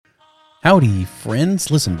Howdy,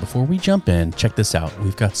 friends. Listen, before we jump in, check this out.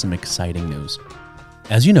 We've got some exciting news.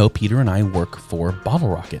 As you know, Peter and I work for Bottle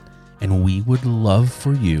Rocket, and we would love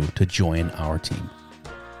for you to join our team.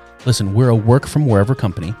 Listen, we're a work-from-wherever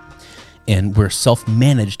company, and we're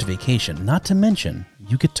self-managed vacation. Not to mention,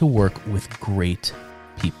 you get to work with great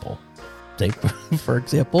people. Take, for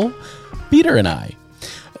example, Peter and I.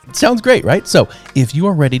 Sounds great, right? So, if you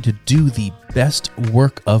are ready to do the best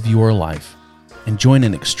work of your life and join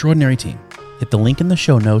an extraordinary team, hit the link in the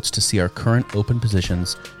show notes to see our current open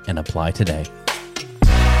positions and apply today.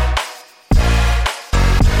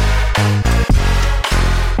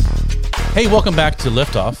 Hey, welcome back to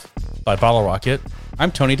Liftoff by Bottle Rocket.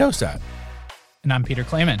 I'm Tony Dostat. And I'm Peter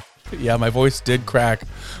Clayman. Yeah, my voice did crack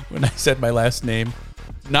when I said my last name.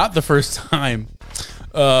 Not the first time.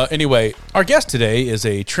 Anyway, our guest today is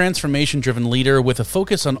a transformation-driven leader with a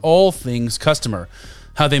focus on all things customer,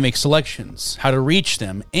 how they make selections, how to reach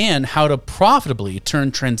them, and how to profitably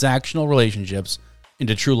turn transactional relationships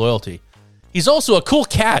into true loyalty. He's also a cool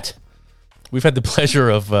cat we've had the pleasure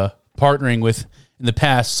of partnering with in the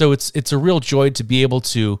past, so it's a real joy to be able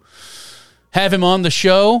to have him on the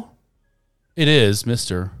show. It is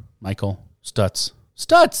Mr. Michael Stutz.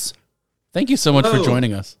 Stutz, thank you so much for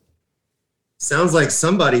joining us. Sounds like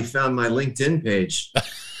somebody found my LinkedIn page.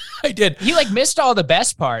 I did. He missed all the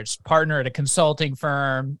best parts. Partner at a consulting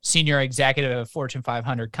firm, senior executive of a Fortune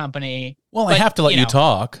 500 company. Well, I have to let you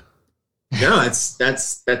talk. No,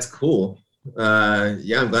 that's cool.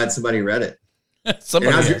 Yeah, I'm glad somebody read it.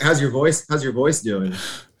 How's your voice doing?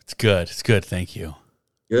 It's good. It's good. Thank you.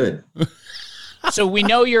 Good. So we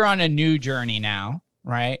know you're on a new journey now,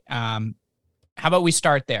 right? How about we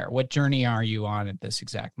start there? What journey are you on at this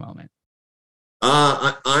exact moment?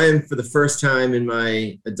 I'm for the first time in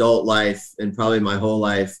my adult life and probably my whole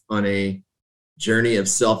life on a journey of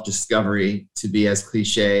self-discovery, to be as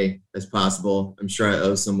cliche as possible. I'm sure I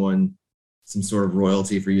owe someone some sort of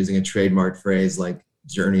royalty for using a trademark phrase like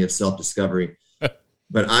journey of self-discovery.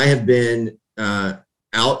 But I have been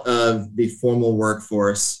out of the formal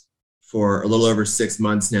workforce for a little over 6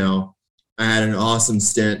 months now. I had an awesome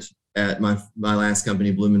stint at my last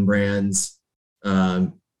company, Bloomin' Brands,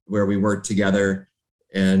 where we worked together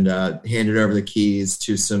and handed over the keys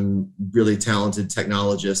to some really talented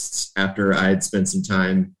technologists after I had spent some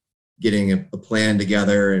time getting a plan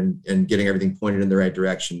together and getting everything pointed in the right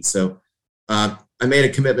direction. So I made a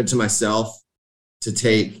commitment to myself to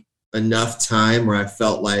take enough time where I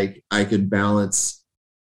felt like I could balance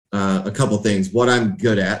a couple things. What I'm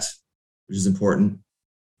good at, which is important,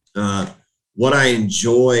 what I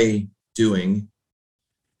enjoy doing,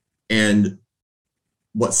 and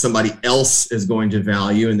what somebody else is going to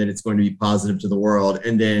value, and that it's going to be positive to the world.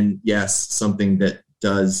 And then, yes, something that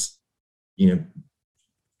does,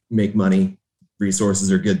 make money.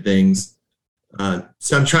 Resources are good things.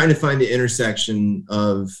 So I'm trying to find the intersection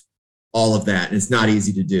of all of that. And it's not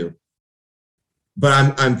easy to do.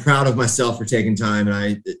 But I'm proud of myself for taking time.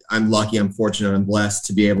 And I'm lucky, I'm fortunate, I'm blessed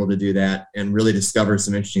to be able to do that and really discover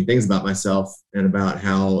some interesting things about myself and about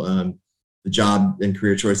how the job and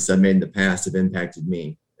career choices I've made in the past have impacted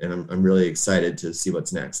me. And I'm really excited to see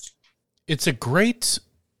what's next. It's a great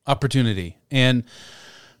opportunity. And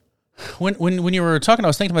when you were talking, I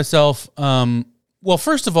was thinking to myself, well,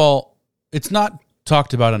 first of all, it's not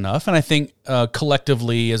talked about enough. And I think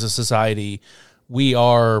collectively as a society, we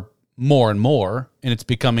are more and more, and it's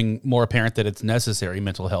becoming more apparent that it's necessary,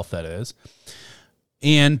 mental health, that is.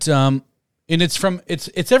 And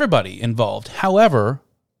it's everybody involved. However,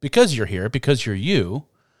 because you're here, because you're you,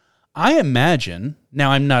 I imagine, now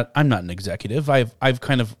I'm not an executive. I've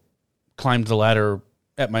kind of climbed the ladder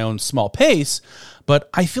at my own small pace, but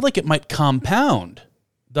I feel like it might compound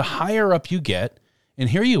the higher up you get. And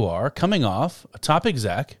here you are coming off a top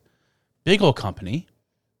exec, big old company.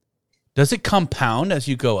 Does it compound as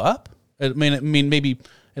you go up? I mean, maybe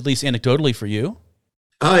at least anecdotally for you.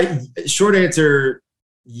 Short answer,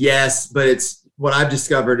 yes, but it's what I've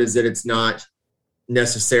discovered is that it's not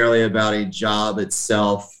necessarily about a job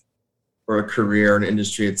itself or a career or an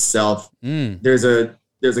industry itself. There's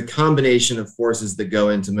a combination of forces that go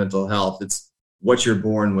into mental health. It's what you're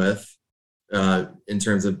born with in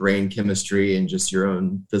terms of brain chemistry and just your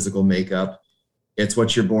own physical makeup. It's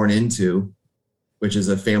what you're born into, which is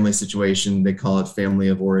a family situation. They call it family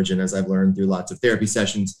of origin, as I've learned through lots of therapy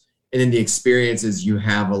sessions, and then the experiences you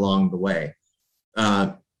have along the way.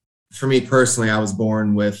 For me personally, I was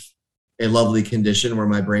born with a lovely condition where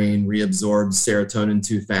my brain reabsorbs serotonin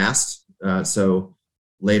too fast. So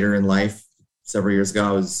later in life, several years ago,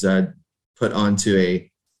 I was put onto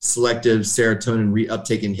a selective serotonin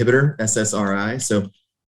reuptake inhibitor, SSRI. So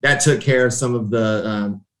that took care of some of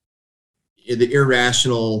the the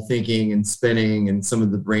irrational thinking and spinning and some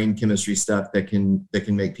of the brain chemistry stuff that can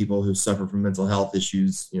make people who suffer from mental health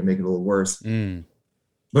issues, make it a little worse.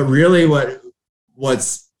 But really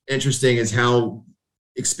what's interesting is how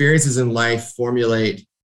experiences in life formulate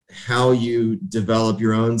how you develop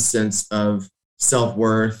your own sense of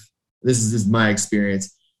self-worth. This is my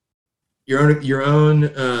experience. Your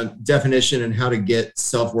own definition and how to get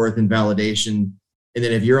self-worth and validation. And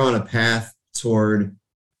then if you're on a path toward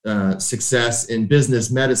success in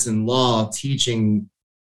business, medicine, law, teaching,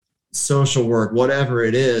 social work, whatever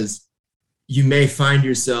it is, you may find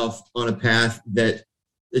yourself on a path that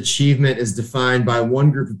achievement is defined by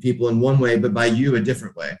one group of people in one way, but by you a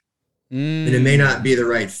different way. And it may not be the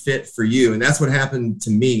right fit for you. And that's what happened to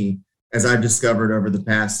me, as I've discovered over the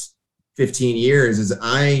past 15 years, is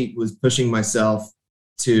I was pushing myself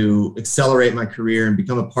to accelerate my career and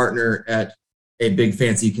become a partner at a big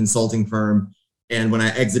fancy consulting firm. And when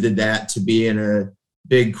I exited that to be in a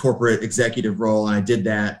big corporate executive role, and I did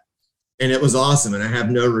that, and it was awesome. And I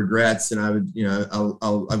have no regrets. And I would,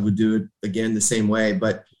 I would do it again the same way.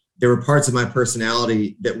 But there were parts of my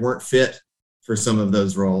personality that weren't fit for some of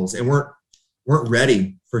those roles and weren't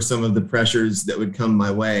ready for some of the pressures that would come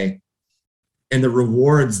my way. And the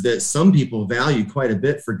rewards that some people value quite a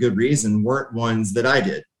bit for good reason weren't ones that I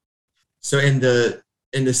did. So in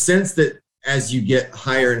the sense that as you get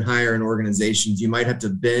higher and higher in organizations, you might have to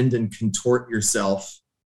bend and contort yourself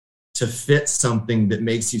to fit something that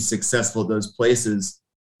makes you successful at those places,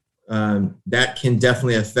 that can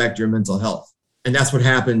definitely affect your mental health. And that's what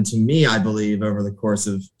happened to me, I believe, over the course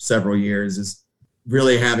of several years, is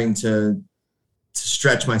really having to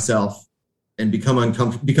stretch myself and become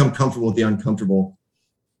comfortable with the uncomfortable.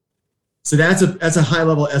 So that's a high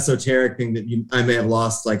level esoteric thing that I may have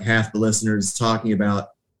lost like half the listeners talking about.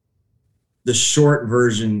 The short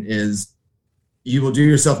version is you will do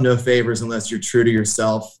yourself no favors unless you're true to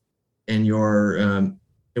yourself and your and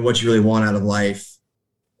what you really want out of life.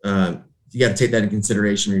 You got to take that into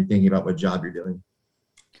consideration when you're thinking about what job you're doing.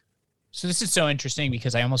 So this is so interesting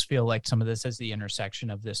because I almost feel like some of this is the intersection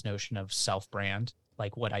of this notion of self-brand,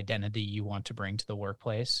 like what identity you want to bring to the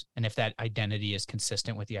workplace. And if that identity is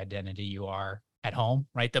consistent with the identity you are at home,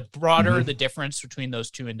 right? The broader the difference between those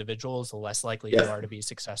two individuals, the less likely you are to be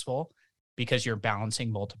successful because you're balancing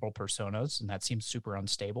multiple personas, and that seems super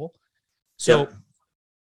unstable. So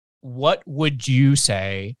what would you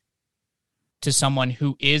say to someone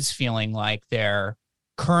who is feeling like they're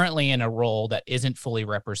currently in a role that isn't fully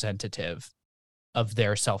representative of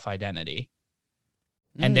their self-identity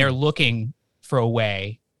and they're looking for a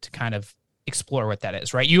way to kind of explore what that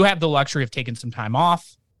is, right? You have the luxury of taking some time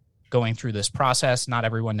off, going through this process. Not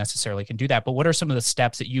everyone necessarily can do that, but what are some of the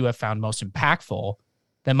steps that you have found most impactful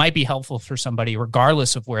that might be helpful for somebody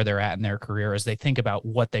regardless of where they're at in their career as they think about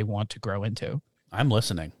what they want to grow into? I'm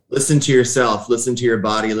listening. Listen to yourself, listen to your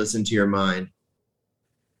body, listen to your mind.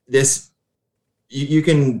 You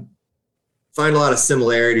can find a lot of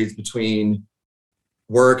similarities between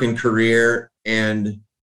work and career and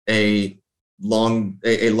a long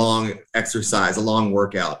exercise, a long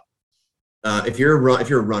workout. If you're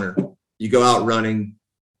a runner, you go out running,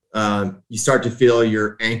 you start to feel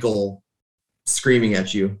your ankle screaming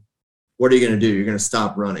at you. What are you going to do? You're going to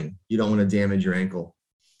stop running. You don't want to damage your ankle.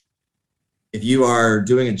 If you are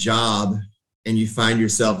doing a job and you find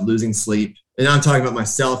yourself losing sleep, and I'm talking about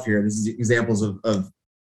myself here, this is examples of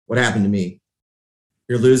what happened to me.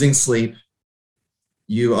 You're losing sleep.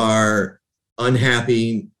 You are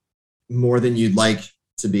unhappy more than you'd like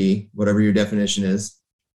to be, whatever your definition is.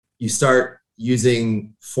 You start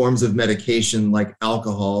using forms of medication like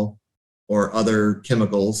alcohol or other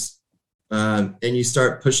chemicals, and you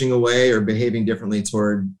start pushing away or behaving differently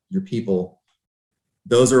toward your people.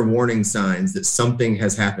 Those are warning signs that something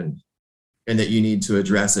has happened and that you need to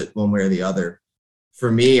address it one way or the other.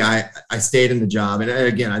 For me, I stayed in the job. And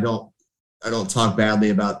again, I don't talk badly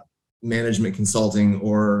about management consulting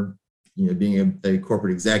or, being a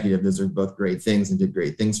corporate executive. Those are both great things and did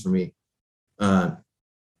great things for me.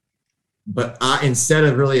 But instead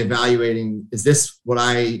of really evaluating, is this what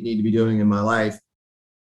I need to be doing in my life?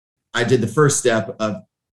 I did the first step of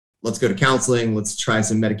let's go to counseling. Let's try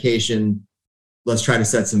some medication. Let's try to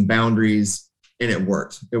set some boundaries. And it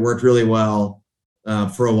worked. It worked really well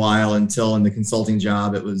for a while until in the consulting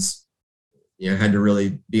job, it was, I had to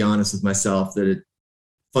really be honest with myself that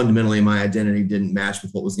fundamentally my identity didn't match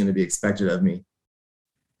with what was going to be expected of me.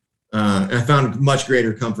 And I found much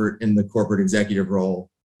greater comfort in the corporate executive role.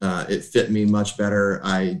 It fit me much better.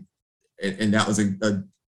 And that was a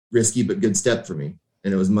risky but good step for me.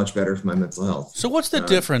 And it was much better for my mental health. So what's the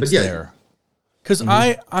difference there? Because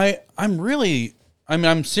I'm I mean,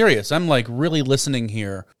 I'm serious. I'm like really listening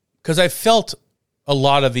here because I felt a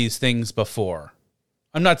lot of these things before.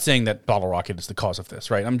 I'm not saying that Bottle Rocket is the cause of this,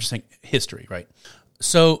 right? I'm just saying history, right?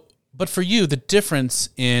 So, but for you, the difference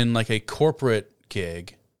in like a corporate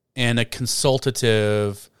gig and a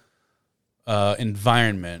consultative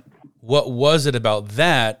environment, what was it about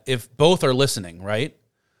that? If both are listening, right?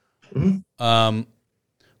 Mm-hmm.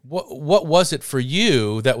 What was it for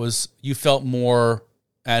you that was you felt more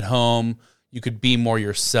at home? You could be more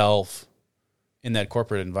yourself in that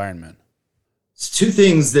corporate environment. It's two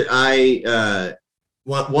things that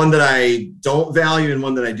one that I don't value and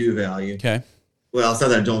one that I do value. Okay. Well, it's not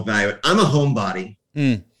that I don't value it. I'm a homebody.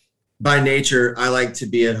 By nature. I like to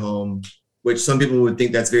be at home, which some people would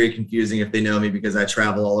think that's very confusing if they know me because I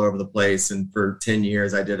travel all over the place. And for 10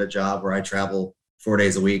 years, I did a job where I travel 4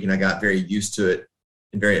 days a week and I got very used to it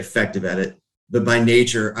and very effective at it. But by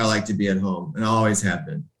nature, I like to be at home and I always have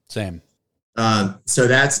been. Same. So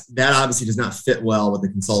that obviously does not fit well with the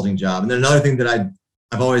consulting job. And then another thing that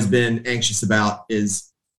I've always been anxious about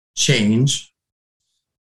is change.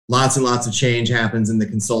 Lots and lots of change happens in the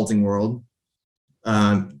consulting world.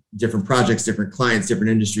 Different projects, different clients,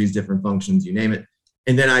 different industries, different functions, you name it.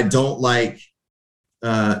 And then I don't like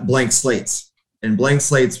blank slates. And blank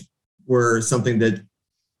slates were something that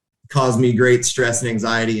caused me great stress and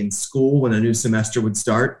anxiety in school when a new semester would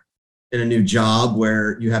start, in a new job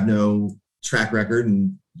where you have no track record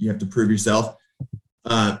and you have to prove yourself.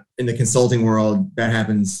 In the consulting world, that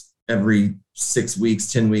happens every 6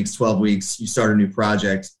 weeks, 10 weeks, 12 weeks. You start a new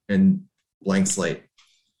project and blank slate.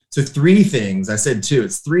 So 3 things, I said 2,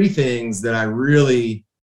 it's 3 things that it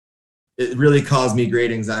really caused me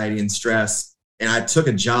great anxiety and stress. And I took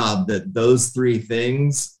a job that those 3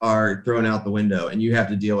 things are thrown out the window and you have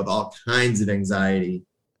to deal with all kinds of anxiety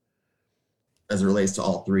as it relates to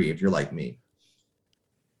all 3, if you're like me.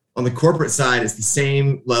 On the corporate side, it's the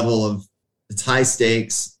same level of, it's high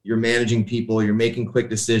stakes. You're managing people, you're making quick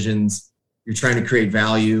decisions, you're trying to create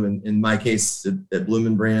value. And in my case at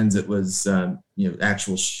Bloomin' Brands, it was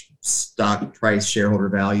actual stock price, shareholder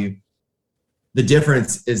value. The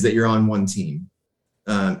difference is that you're on one team.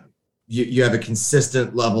 You have a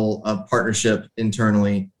consistent level of partnership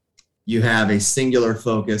internally. You have a singular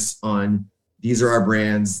focus on these are our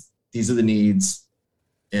brands, these are the needs,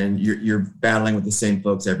 and you're battling with the same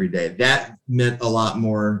folks every day. That meant a lot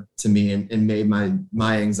more to me and made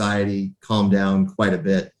my anxiety calm down quite a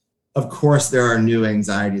bit. Of course, there are new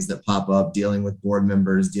anxieties that pop up, dealing with board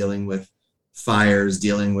members, dealing with fires,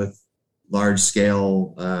 dealing with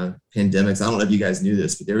large-scale pandemics. I don't know if you guys knew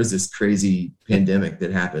this, but there was this crazy pandemic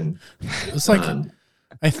that happened. It's like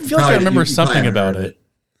I feel like I remember something about it.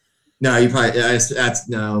 No, you probably that's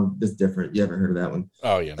different. You haven't heard of that one?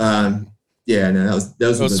 Oh yeah. Yeah, no,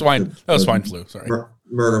 that was swine. That was swine flu. Sorry,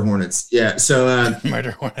 murder hornets. Yeah, so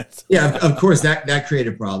murder hornets. Yeah, of course that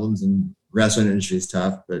created problems, and restaurant industry is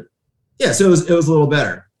tough. But yeah, so it was a little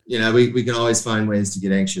better. We can always find ways to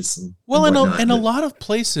get anxious. In a lot of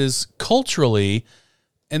places culturally,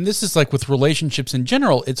 and this is like with relationships in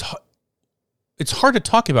general, it's hard to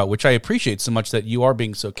talk about, which I appreciate so much that you are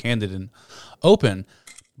being so candid and open.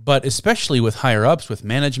 But especially with higher ups, with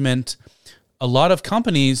management, a lot of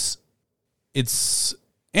companies,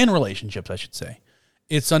 and relationships, I should say,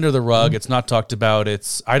 it's under the rug. Mm-hmm. It's not talked about.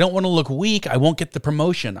 I don't want to look weak. I won't get the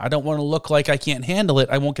promotion. I don't want to look like I can't handle it.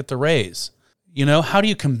 I won't get the raise. How do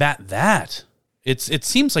you combat that? It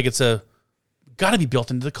seems like it's got to be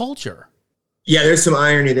built into the culture. Yeah, there's some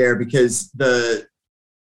irony there because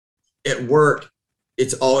at work,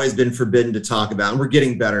 it's always been forbidden to talk about, and we're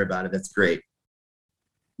getting better about it. That's great.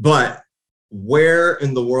 But where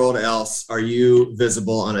in the world else are you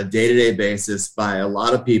visible on a day-to-day basis by a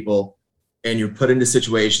lot of people, and you're put into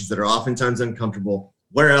situations that are oftentimes uncomfortable?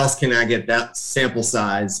 Where else can I get that sample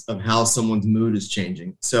size of how someone's mood is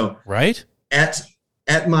changing? So, right. At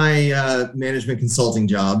my management consulting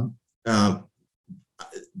job, a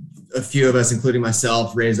few of us, including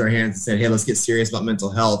myself, raised our hands and said, hey, let's get serious about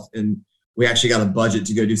mental health. And we actually got a budget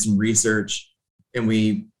to go do some research. And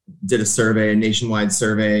we did a nationwide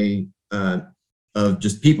survey of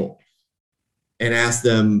just people, and asked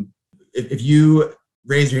them, if you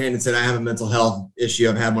raised your hand and said, I have a mental health issue,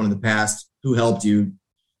 I've had one in the past, who helped you?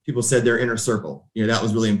 People said their inner circle. That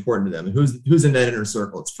was really important to them. And who's in that inner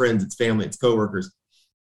circle? It's friends, it's family, it's coworkers.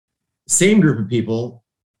 Same group of people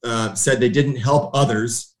said they didn't help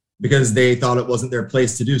others because they thought it wasn't their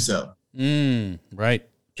place to do so. Right.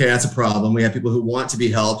 Okay, that's a problem. We have people who want to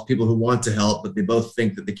be helped, people who want to help, but they both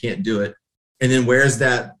think that they can't do it. And then where's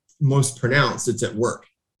that most pronounced? It's at work.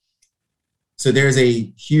 So there's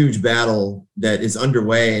a huge battle that is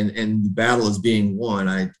underway, and the battle is being won,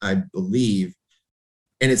 I believe,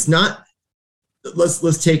 And it's not,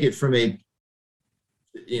 let's take it from a,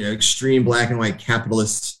 extreme black and white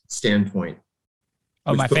capitalist standpoint.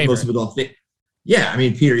 Oh, my favorite. Most people don't think. Yeah. I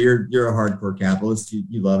mean, Peter, you're a hardcore capitalist.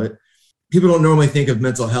 You love it. People don't normally think of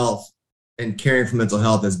mental health and caring for mental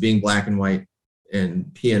health as being black and white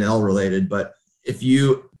and P&L related. But if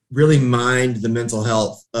you really mind the mental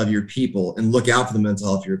health of your people and look out for the mental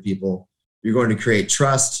health of your people, you're going to create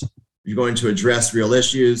trust. You're going to address real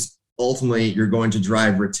issues. Ultimately, you're going to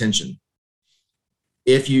drive retention.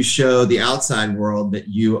 If you show the outside world that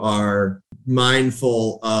you are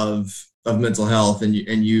mindful of mental health and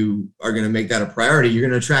you are going to make that a priority, you're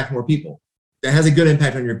going to attract more people. That has a good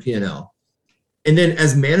impact on your P&L. And then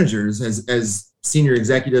as managers, as senior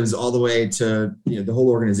executives, all the way to the whole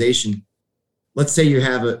organization, let's say you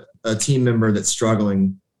have a team member that's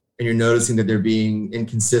struggling and you're noticing that they're being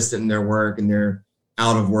inconsistent in their work and they're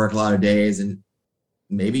out of work a lot of days, and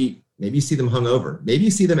maybe you see them hungover. Maybe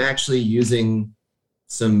you see them actually using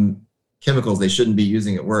some chemicals they shouldn't be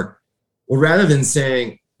using at work. Well, rather than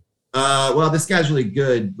saying, well, this guy's really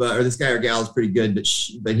good, or this guy or gal is pretty good,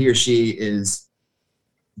 but he or she is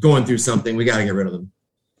going through something, we got to get rid of them.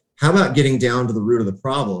 How about getting down to the root of the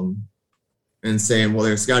problem and saying, well,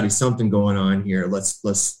 there's got to be something going on here.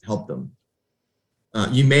 Let's help them.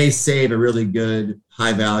 You may save a really good,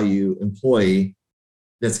 high value employee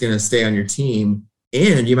that's going to stay on your team,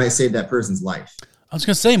 and you might save that person's life. I was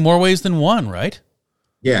going to say more ways than one, right?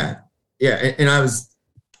 Yeah. And I'm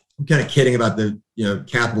kind of kidding about the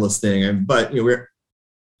capitalist thing, but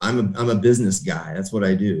I'm a business guy. That's what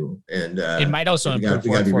I do, and it might also improve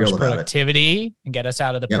workforce productivity and get us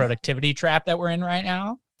out of the productivity trap that we're in right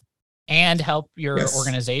now, and help your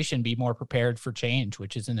organization be more prepared for change,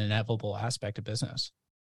 which is an inevitable aspect of business.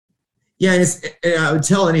 Yeah, and I would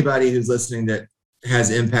tell anybody who's listening that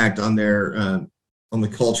has impact on their on the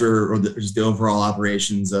culture or just the overall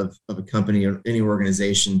operations of a company or any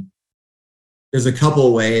organization. There's a couple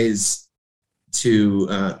of ways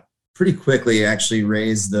to pretty quickly actually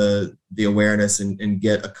raise the awareness and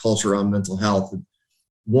get a culture on mental health.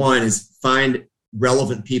 One is find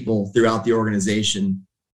relevant people throughout the organization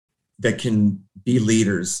that can be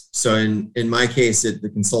leaders. So in my case, at the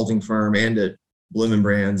consulting firm and at Bloomin'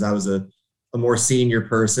 Brands, I was a more senior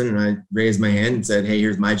person, and I raised my hand and said, hey,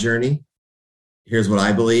 here's my journey. Here's what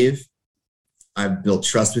I believe. I've built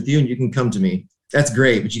trust with you, and you can come to me. That's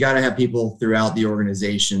great, but you got to have people throughout the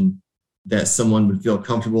organization that someone would feel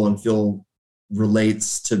comfortable and feel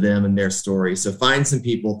relates to them and their story. So find some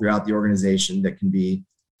people throughout the organization that can be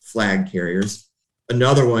flag carriers.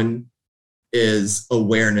 Another one is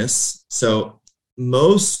awareness. So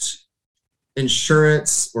most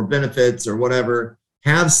insurance or benefits or whatever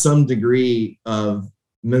have some degree of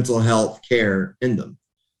mental health care in them.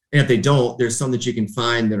 And if they don't, there's some that you can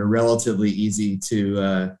find that are relatively easy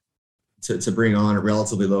to bring on at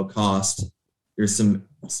relatively low cost. There's some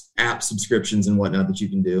app subscriptions and whatnot that you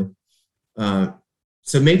can do.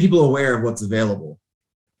 So make people aware of what's available.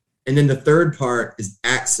 And then the third part is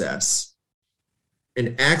access.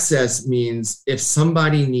 And access means if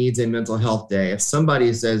somebody needs a mental health day, if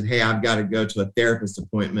somebody says, hey, I've got to go to a therapist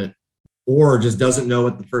appointment, or just doesn't know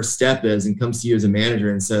what the first step is and comes to you as a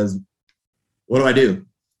manager and says, what do I do?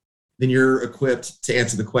 Then you're equipped to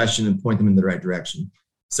answer the question and point them in the right direction.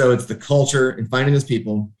 So it's the culture and finding those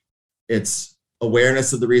people. It's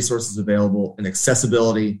awareness of the resources available, and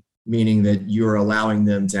accessibility, meaning that you're allowing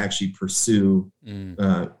them to actually pursue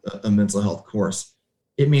a mental health course.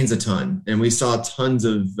 It means a ton. And we saw tons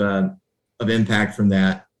of impact from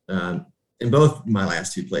that in both my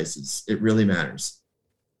last two places. It really matters.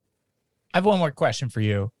 I have one more question for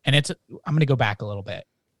you, and I'm going to go back a little bit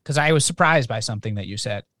because I was surprised by something that you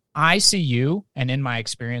said. I see you, and in my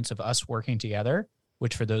experience of us working together,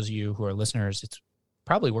 which for those of you who are listeners, it's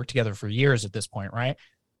probably worked together for years at this point, right?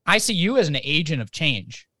 I see you as an agent of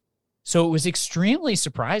change. So it was extremely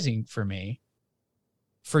surprising for me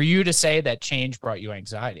for you to say that change brought you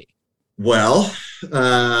anxiety. Well,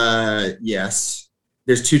 yes.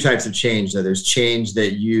 There's two types of change, though. There's change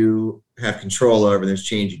that you have control over. There's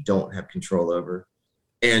change you don't have control over.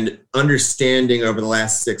 And understanding over the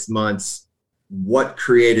last 6 months what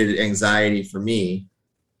created anxiety for me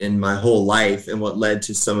in my whole life and what led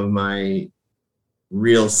to some of my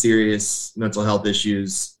real serious mental health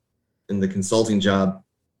issues in the consulting job,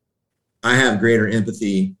 I have greater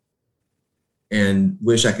empathy and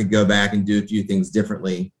wish I could go back and do a few things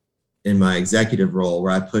differently in my executive role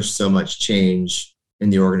where I pushed so much change in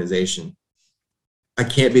the organization. I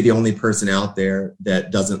can't be the only person out there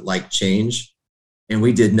that doesn't like change. And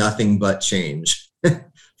we did nothing but change.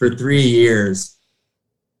 For 3 years,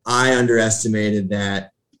 I underestimated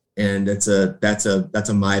that and that's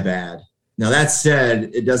a my bad. Now that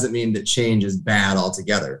said, it doesn't mean that change is bad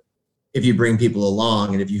altogether. If you bring people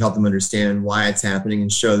along and if you help them understand why it's happening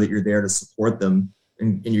and show that you're there to support them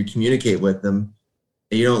and you communicate with them,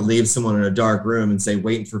 and you don't leave someone in a dark room and say,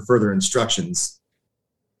 waiting for further instructions,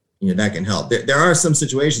 that can help. There are some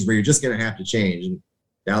situations where you're just going to have to change. And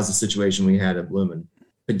that was the situation we had at Bloomin'.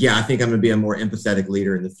 But yeah, I think I'm going to be a more empathetic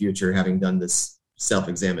leader in the future, having done this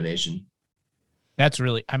self-examination. That's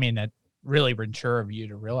really mature of you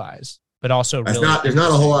to realize, but also there's not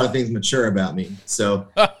a whole lot of things mature about me. So,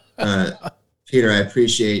 Peter, I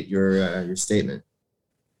appreciate your statement.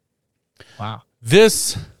 Wow.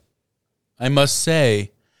 This, I must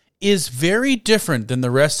say, is very different than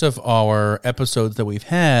the rest of our episodes that we've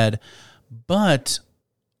had, but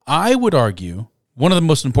I would argue one of the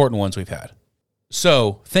most important ones we've had.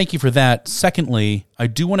 So thank you for that. Secondly, I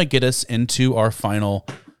do want to get us into our final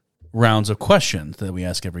rounds of questions that we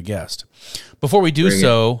ask every guest. Before we do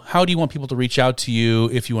so, how do you want people to reach out to you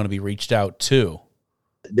if you want to be reached out to?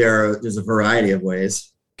 There's a variety of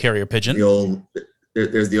ways. Carrier pigeon.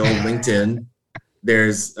 There's the old LinkedIn.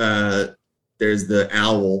 There's the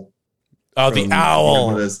owl. Oh, the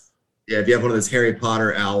owl. If you have one of those Harry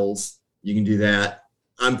Potter owls, you can do that.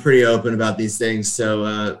 I'm pretty open about these things.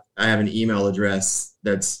 So I have an email address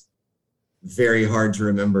that's very hard to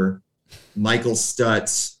remember. Michael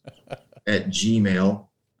Stutz at Gmail.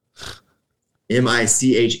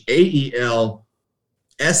 MichaelStutts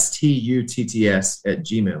at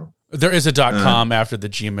Gmail. There is a .com after the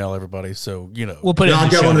Gmail, everybody. So, we'll put it in the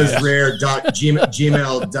got show one of notes. those rare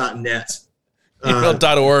gmail.net.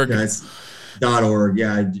 Gmail.org. Guys, .org.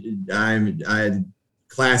 Yeah, I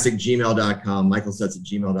classic gmail.com. Michael Stutz at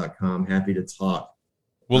gmail.com. Happy to talk.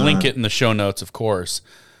 We'll link it in the show notes, of course.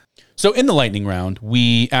 So in the lightning round,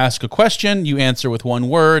 we ask a question. You answer with one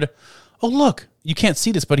word. Oh, look, you can't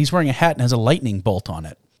see this, but he's wearing a hat and has a lightning bolt on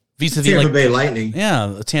it. Vis-a-vis Tampa Bay Lightning. Yeah,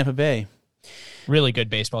 the Tampa Bay. Really good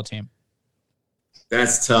baseball team.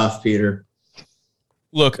 That's tough, Peter.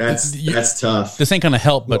 Look, that's tough. This ain't going to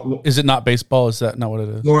help, but is it not baseball? Is that not what it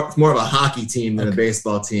is? More of a hockey team than a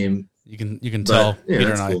baseball team. You can tell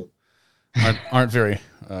Peter and cool. I aren't very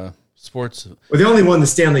sports. Well, they only won the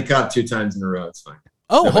Stanley Cup 2 times in a row. It's fine.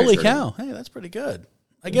 Oh, holy cow. Hey, that's pretty good.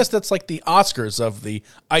 I guess that's like the Oscars of the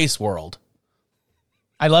ice world.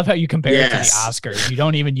 I love how you compare it to the Oscars. You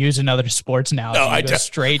don't even use another sports analogy. No, you go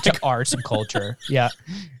straight to arts and culture. Yeah.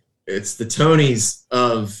 It's the Tonys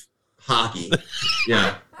of hockey.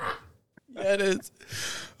 Yeah. Yeah, it is.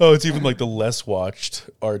 Oh, it's even like the less watched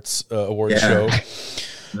arts award show.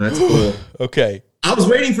 That's cool. Okay. I was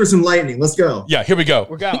waiting for some lightning. Let's go. Yeah, here we go.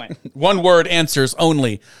 We're going. One word answers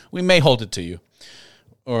only. We may hold it to you,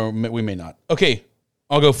 or we may not. Okay,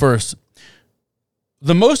 I'll go first.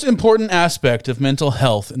 The most important aspect of mental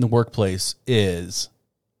health in the workplace is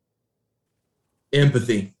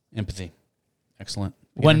empathy. Empathy. Excellent.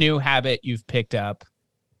 One new habit you've picked up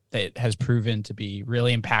that has proven to be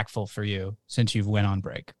really impactful for you since you've went on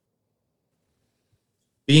break.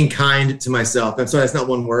 Being kind to myself. I'm sorry, that's not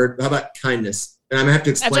one word. How about kindness? And I'm going to have to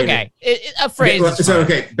explain That's okay. A phrase.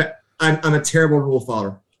 Okay, but I'm a terrible rule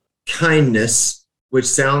follower. Kindness, which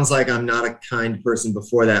sounds like I'm not a kind person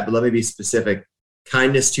before that, but let me be specific.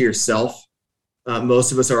 Kindness to yourself.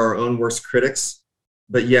 Most of us are our own worst critics,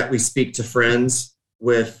 but yet we speak to friends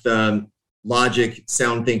with logic,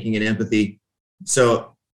 sound thinking, and empathy.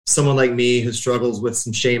 So someone like me who struggles with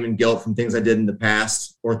some shame and guilt from things I did in the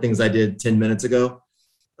past or things I did 10 minutes ago,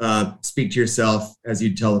 speak to yourself as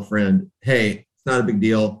you'd tell a friend, hey, it's not a big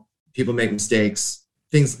deal. People make mistakes.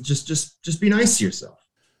 Things, just be nice to yourself.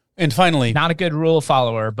 And finally, not a good rule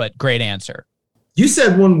follower, but great answer. You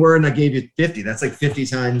said one word and I gave you 50. That's like 50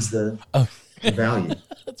 times the value.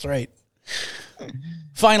 That's right.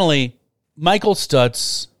 Finally, Michael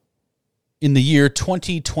Stutz in the year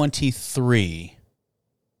 2023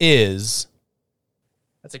 is...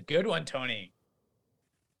 That's a good one, Tony.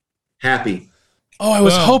 Happy. Oh, I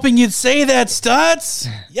was hoping you'd say that, Stutz.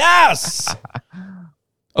 Yes.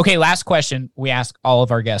 Okay, last question. We ask all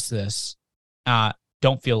of our guests this.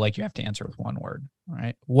 Don't feel like you have to answer with one word. All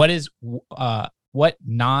right. What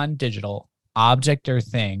non-digital object or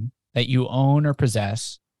thing that you own or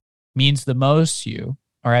possess means the most to you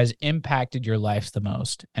or has impacted your life the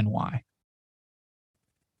most, and why?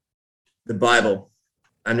 The Bible.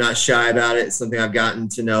 I'm not shy about it. It's something I've gotten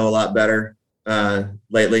to know a lot better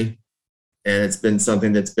lately. And it's been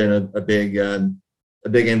something that's been a big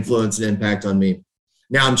influence and impact on me.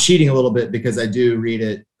 Now I'm cheating a little bit because I do read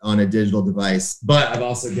it on a digital device, but I've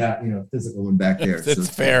also got, a physical one back there. That's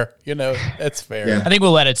fair. That's fair. Yeah. I think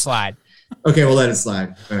we'll let it slide. Okay, we'll let it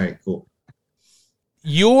slide. All right, cool.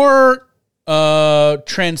 Your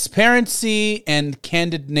transparency and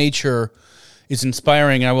candid nature is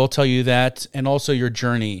inspiring. I will tell you that. And also your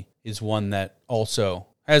journey is one that also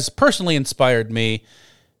has personally inspired me.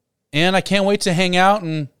 And I can't wait to hang out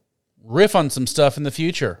and riff on some stuff in the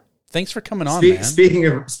future. Thanks for coming on, man. Speaking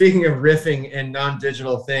of riffing and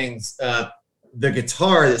non-digital things, the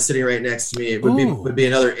guitar that's sitting right next to me would be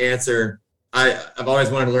another answer. I've always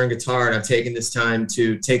wanted to learn guitar, and I've taken this time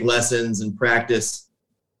to take lessons and practice.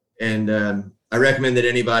 And I recommend that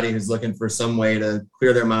anybody who's looking for some way to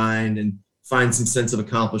clear their mind and find some sense of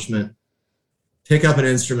accomplishment, pick up an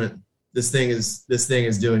instrument. This thing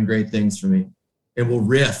is doing great things for me. And we'll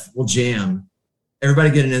riff, we'll jam.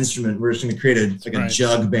 Everybody get an instrument. We're just going to create a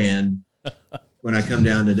jug band when I come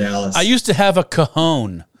down to Dallas. I used to have a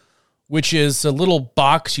cajon, which is a little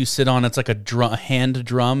box you sit on. It's like a hand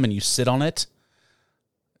drum, and you sit on it.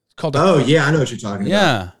 It's called. Yeah, I know what you're talking about.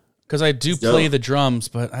 Yeah, because I do play the drums,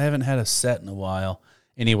 but I haven't had a set in a while.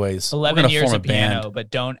 Anyways, 11 years of piano,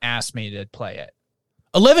 but don't ask me to play it.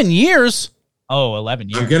 11 years? Oh, 11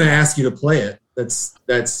 years. I'm going to ask you to play it.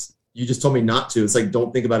 That's. You just told me not to. It's like,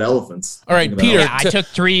 don't think about elephants. All right, Peter. I took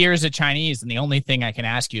 3 years of Chinese, and the only thing I can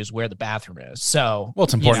ask you is where the bathroom is. So, well,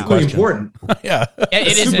 it's an important question. Important. Yeah.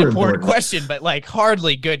 It is an important question, but like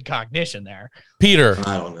hardly good cognition there. Peter.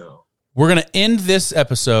 I don't know. We're going to end this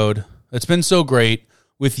episode. It's been so great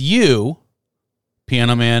with you,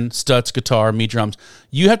 Piano Man, Stutz, guitar, me, drums.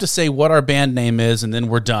 You have to say what our band name is, and then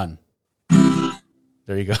we're done.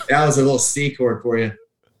 There you go. That was a little C chord for you.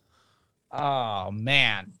 Oh,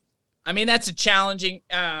 man. I mean, that's a challenging.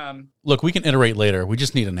 Look, we can iterate later. We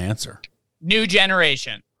just need an answer. New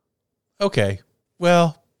generation. Okay.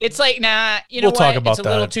 Well, it's like, you know we'll talk about it's a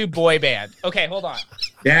little too boy band. Okay, hold on.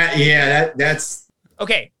 That's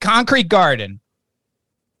okay. Concrete Garden.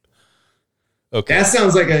 Okay. That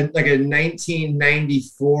sounds like a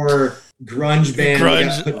 1994 grunge band. I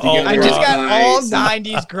just got all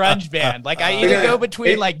 90s grunge band. Like I either go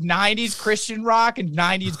between like 90s Christian rock and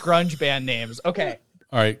 90s grunge band names. Okay.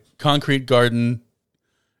 All right, Concrete Garden,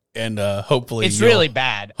 and hopefully it's really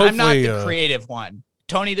bad. I'm not the creative one.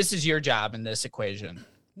 Tony, this is your job in this equation.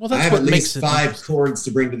 Well, that's I have what at makes least 5 chords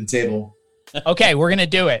to bring to the table. Okay, we're gonna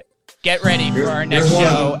do it. Get ready for our next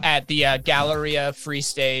show at the Galleria Free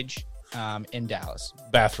Stage in Dallas.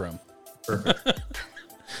 Bathroom. Perfect.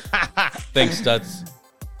 Thanks, Stutz.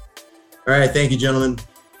 All right, thank you, gentlemen.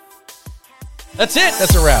 That's it.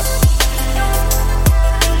 That's a wrap.